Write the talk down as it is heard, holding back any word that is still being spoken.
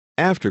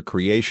After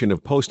creation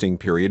of posting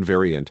period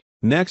variant,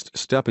 next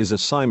step is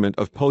assignment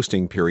of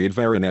posting period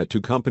variant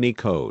to company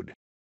code.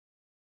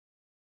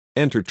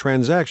 Enter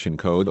transaction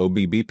code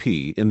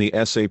OBBP in the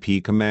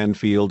SAP command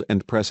field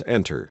and press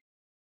Enter.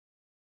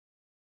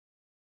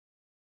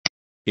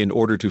 In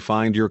order to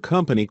find your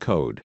company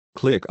code,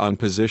 click on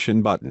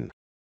Position button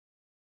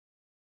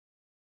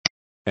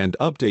and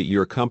update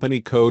your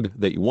company code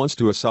that you want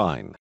to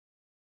assign.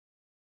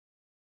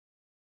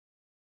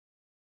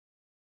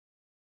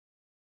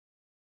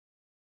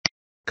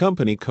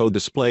 Company code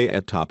display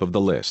at top of the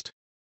list.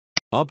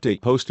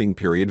 Update posting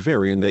period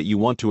variant that you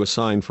want to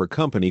assign for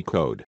company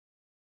code.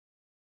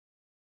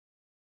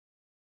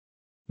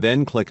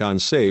 Then click on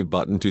Save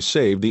button to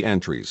save the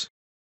entries.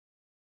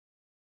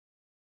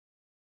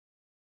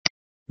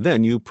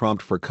 Then you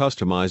prompt for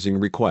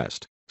customizing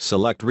request.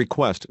 Select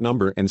request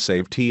number and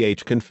save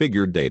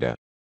configured data.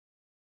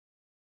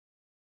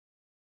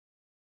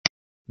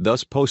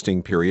 Thus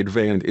posting period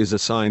variant is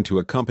assigned to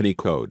a company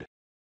code.